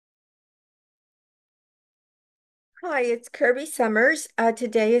Hi, it's Kirby Summers.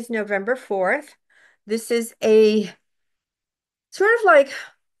 Today is November 4th. This is a sort of like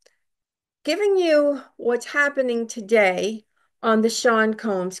giving you what's happening today on the Sean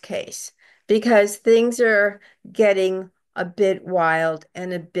Combs case because things are getting a bit wild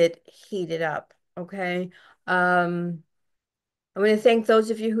and a bit heated up. Okay. Um, I want to thank those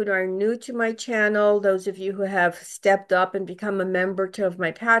of you who are new to my channel, those of you who have stepped up and become a member of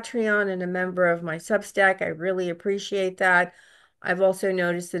my Patreon and a member of my Substack. I really appreciate that. I've also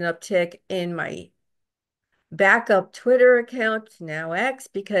noticed an uptick in my backup Twitter account, now X,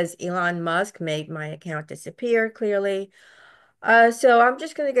 because Elon Musk made my account disappear, clearly. So I'm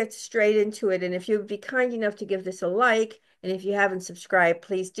just going to get straight into it. And if you'd be kind enough to give this a like, and if you haven't subscribed,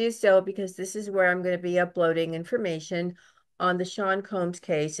 please do so because this is where I'm going to be uploading information on the Sean Combs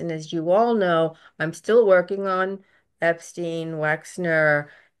case. And as you all know, I'm still working on Epstein, Wexner,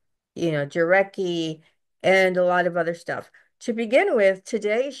 Jarecki, and a lot of other stuff. To begin with,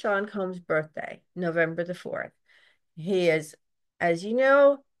 today is Sean Combs' birthday, November the 4th. He is, as you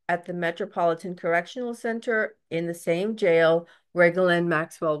know, at the Metropolitan Correctional Center in the same jail where Ghislaine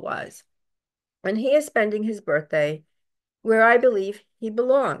Maxwell was. And he is spending his birthday where I believe he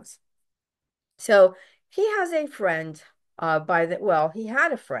belongs. So he has a friend he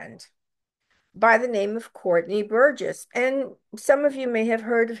had a friend by the name of Courtney Burgess. And some of you may have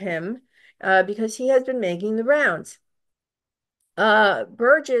heard of him because he has been making the rounds.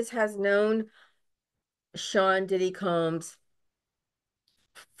 Burgess has known Sean Diddy Combs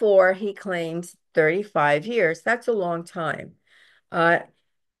for, he claims, 35 years. That's a long time. Uh,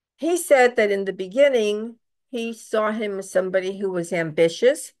 he said that in the beginning, he saw him as somebody who was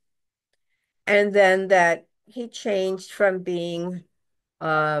ambitious, and then that he changed from being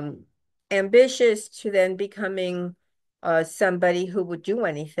um, ambitious to then becoming somebody who would do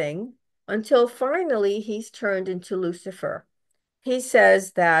anything until finally he's turned into Lucifer. He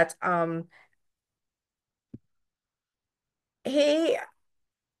says that he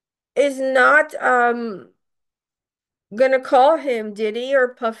is not gonna call him Diddy or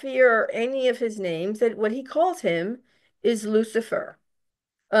Puffy or any of his names, that what he calls him is Lucifer.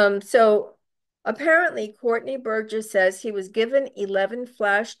 So apparently Courtney Burgess says he was given 11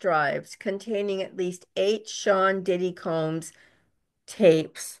 flash drives containing at least 8 Sean Diddy Combs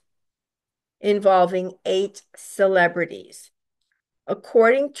tapes involving 8 celebrities.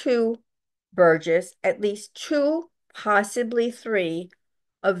 According to Burgess, at least 2, possibly 3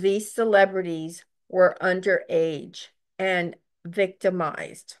 of these celebrities were underage and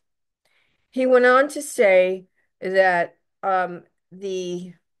victimized. He went on to say that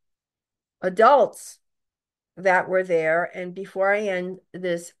the adults that were there, and before I end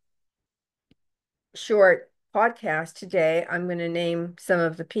this short podcast today, I'm going to name some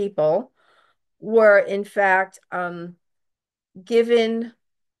of the people, were in fact given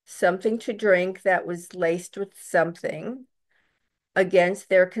something to drink that was laced with something against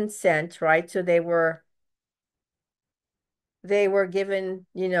their consent, right? So they were given,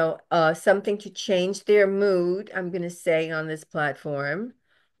 something to change their mood, I'm going to say on this platform,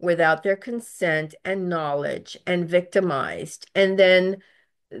 without their consent and knowledge and victimized. And then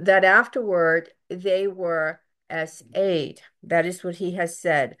that afterward, they were SA'd. That is what he has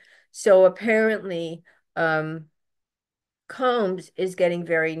said. So apparently, Combs is getting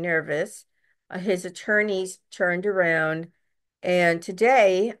very nervous. His attorneys turned around, and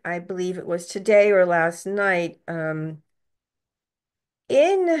today, I believe it was today or last night,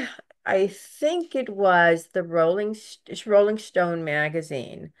 in I think it was the Rolling Stone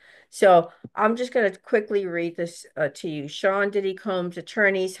magazine. So I'm just going to quickly read this to you. Sean Diddy Combs'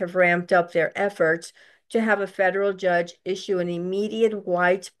 attorneys have ramped up their efforts to have a federal judge issue an immediate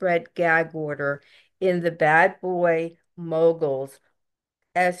widespread gag order in the Bad Boy Moguls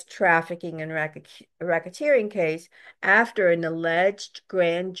as trafficking and racketeering case after an alleged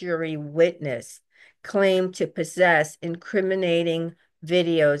grand jury witness claimed to possess incriminating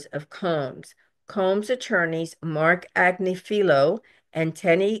videos of Combs. Combs' attorneys, Mark Agnifilo and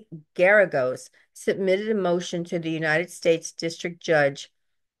Tenny Garagos, submitted a motion to the United States District Judge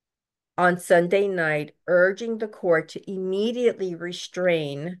on Sunday night, urging the court to immediately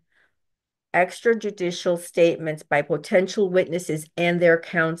restrain extrajudicial statements by potential witnesses and their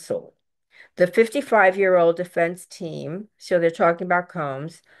counsel. The 55-year-old defense team, so they're talking about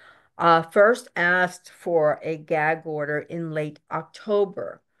Combs, first asked for a gag order in late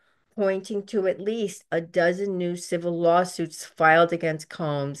October, pointing to at least a dozen new civil lawsuits filed against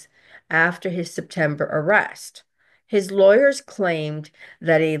Combs after his September arrest. His lawyers claimed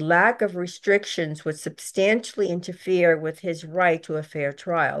that a lack of restrictions would substantially interfere with his right to a fair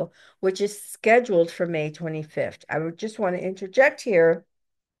trial, which is scheduled for May 25th. I would just want to interject here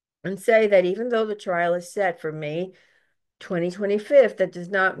and say that even though the trial is set for May 2025, that does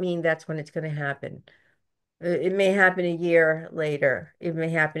not mean that's when it's going to happen. It may happen a year later. It may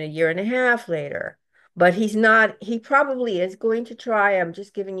happen a year and a half later. But he's not, he probably is going to try. I'm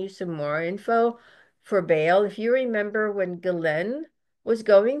just giving you some more info for bail. If you remember when Ghislaine was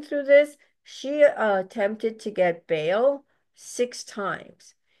going through this, she attempted to get bail 6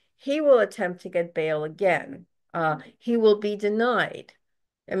 times. He will attempt to get bail again. He will be denied.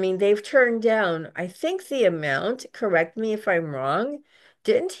 I mean, they've turned down, I think the amount, correct me if I'm wrong,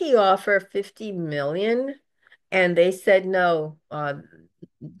 didn't he offer 50 million? And they said, no,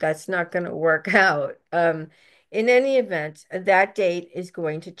 that's not going to work out. In any event, that date is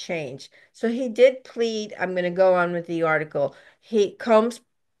going to change. So he did plead. I'm going to go on with the article. Combs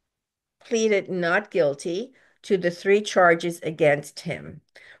pleaded not guilty to the 3 charges against him.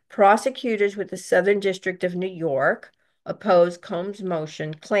 Prosecutors with the Southern District of New York opposed Combs'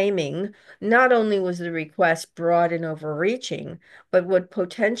 motion, claiming not only was the request broad and overreaching, but would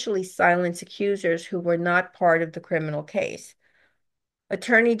potentially silence accusers who were not part of the criminal case.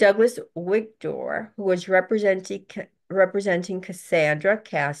 Attorney Douglas Wigdor, who was representing Cassandra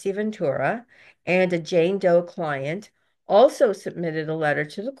Cassie Ventura and a Jane Doe client, also submitted a letter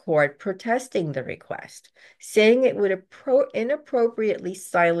to the court protesting the request, saying it would inappropriately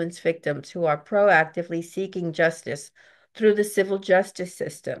silence victims who are proactively seeking justice through the civil justice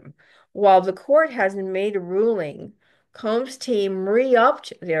system. While the court hasn't made a ruling, Combs' team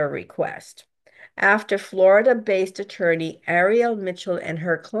re-upped their request after Florida-based attorney Ariel Mitchell and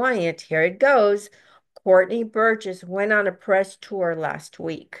her client, here it goes, Courtney Burgess, went on a press tour last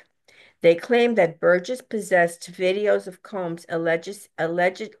week. They claimed that Burgess possessed videos of Combs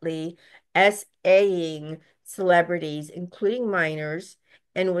allegedly SAing celebrities, including minors,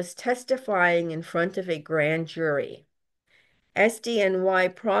 and was testifying in front of a grand jury.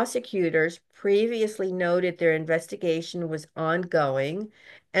 SDNY prosecutors previously noted their investigation was ongoing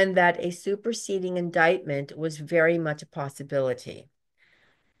and that a superseding indictment was very much a possibility.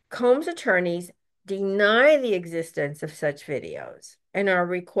 Combs' attorneys deny the existence of such videos and are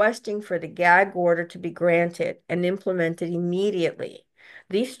requesting for the gag order to be granted and implemented immediately.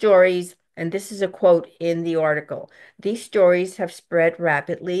 These stories, and this is a quote in the article, these stories have spread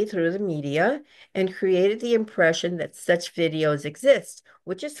rapidly through the media and created the impression that such videos exist,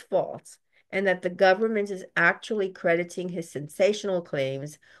 which is false, and that the government is actually crediting his sensational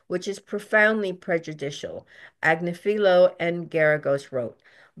claims, which is profoundly prejudicial, Agnifilo and Garagos wrote.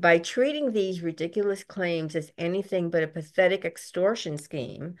 By treating these ridiculous claims as anything but a pathetic extortion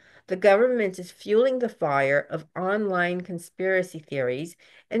scheme, the government is fueling the fire of online conspiracy theories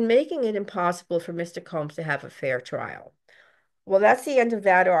and making it impossible for Mr. Combs to have a fair trial. Well, that's the end of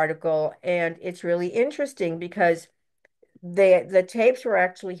that article, and it's really interesting because the tapes were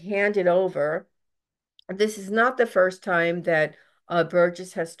actually handed over. This is not the first time that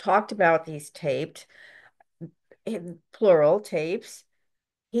Burgess has talked about these taped, plural tapes.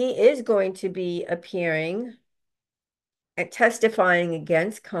 He is going to be appearing and testifying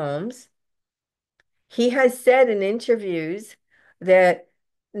against Combs. He has said in interviews that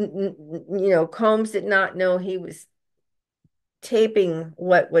Combs did not know he was taping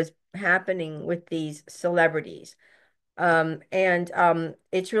what was happening with these celebrities. And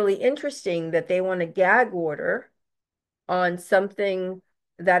it's really interesting that they want a gag order on something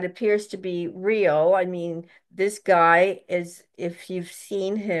that appears to be real. I mean, this guy is, if you've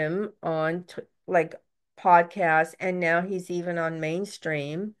seen him on like podcasts, and now he's even on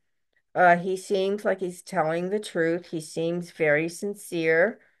mainstream, he seems like he's telling the truth. He seems very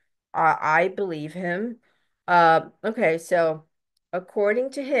sincere. I believe him. Okay, so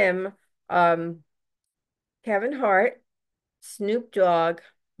according to him, um, Kevin Hart, Snoop Dogg,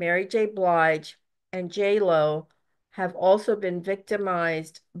 Mary J. Blige, and J. Lo have also been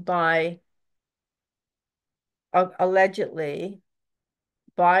victimized by, allegedly,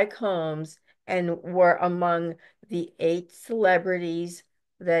 by Combs and were among the 8 celebrities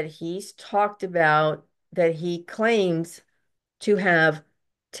that he's talked about that he claims to have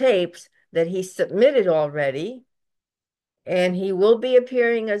tapes that he submitted already, and he will be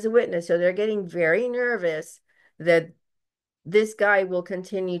appearing as a witness. So they're getting very nervous that this guy will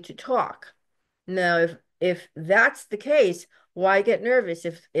continue to talk. Now, if that's the case, why get nervous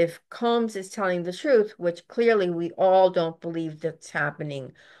if Combs is telling the truth, which clearly we all don't believe that's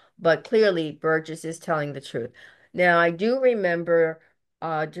happening, but clearly Burgess is telling the truth. Now, I do remember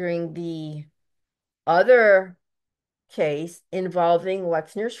during the other case involving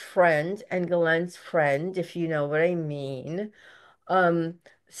Wexner's friend and Glenn's friend, if you know what I mean. Um,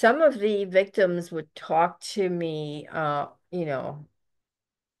 some of the victims would talk to me,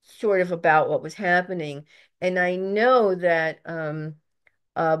 sort of about what was happening. And I know that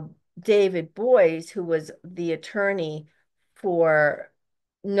uh, David Boyes, who was the attorney for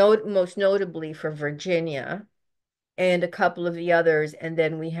most notably for Virginia, and a couple of the others, and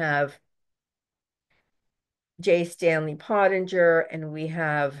then we have J. Stanley Pottinger, and we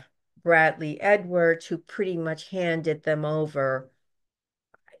have Bradley Edwards, who pretty much handed them over.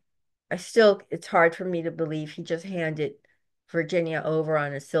 It's hard for me to believe he just handed Virginia over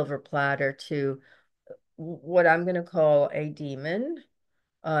on a silver platter to what I'm going to call a demon,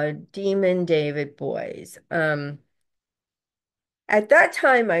 demon David Boyes. At that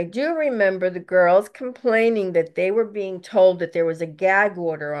time, I do remember the girls complaining that they were being told that there was a gag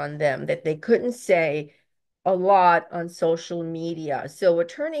order on them, that they couldn't say a lot on social media. So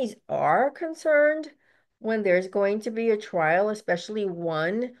attorneys are concerned when there's going to be a trial, especially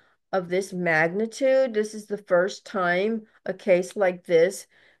one of this magnitude. This is the first time a case like this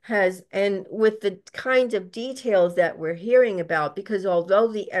has, and with the kinds of details that we're hearing about, because although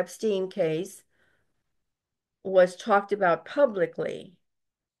the Epstein case was talked about publicly,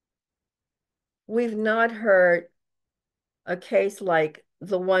 we've not heard a case like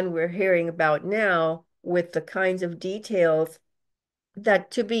the one we're hearing about now with the kinds of details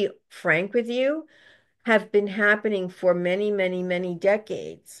that, to be frank with you, have been happening for many, many, many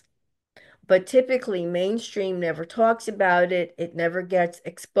decades. But typically, mainstream never talks about it. It never gets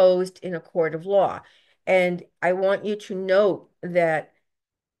exposed in a court of law. And I want you to note that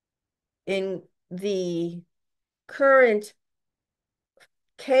in the current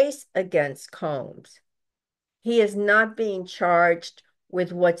case against Combs, he is not being charged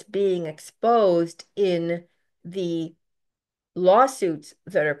with what's being exposed in the lawsuits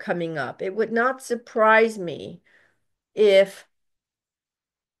that are coming up. It would not surprise me if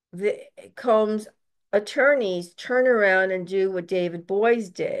the Combs attorneys turn around and do what David Boyes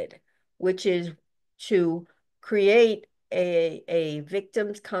did, which is to create a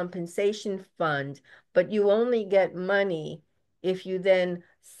victims compensation fund, but you only get money if you then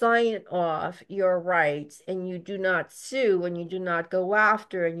sign off your rights and you do not sue and you do not go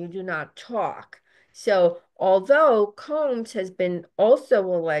after and you do not talk. So, although Combs has been also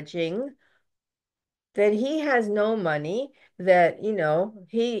alleging that he has no money, that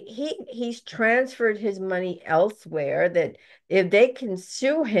he's transferred his money elsewhere, that if they can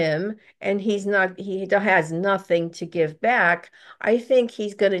sue him and he has nothing to give back, I think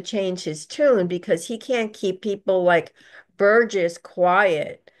he's going to change his tune because he can't keep people like Burgess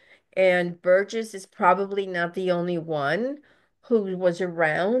quiet. And Burgess is probably not the only one who was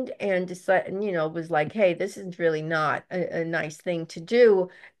around and decided, was like, hey, this is really not a nice thing to do,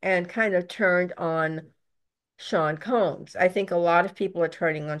 and kind of turned on Sean Combs. I think a lot of people are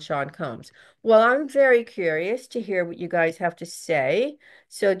turning on Sean Combs. Well, I'm very curious to hear what you guys have to say.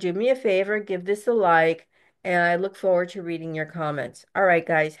 So do me a favor, give this a like, and I look forward to reading your comments. All right,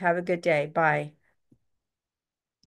 guys, have a good day. Bye.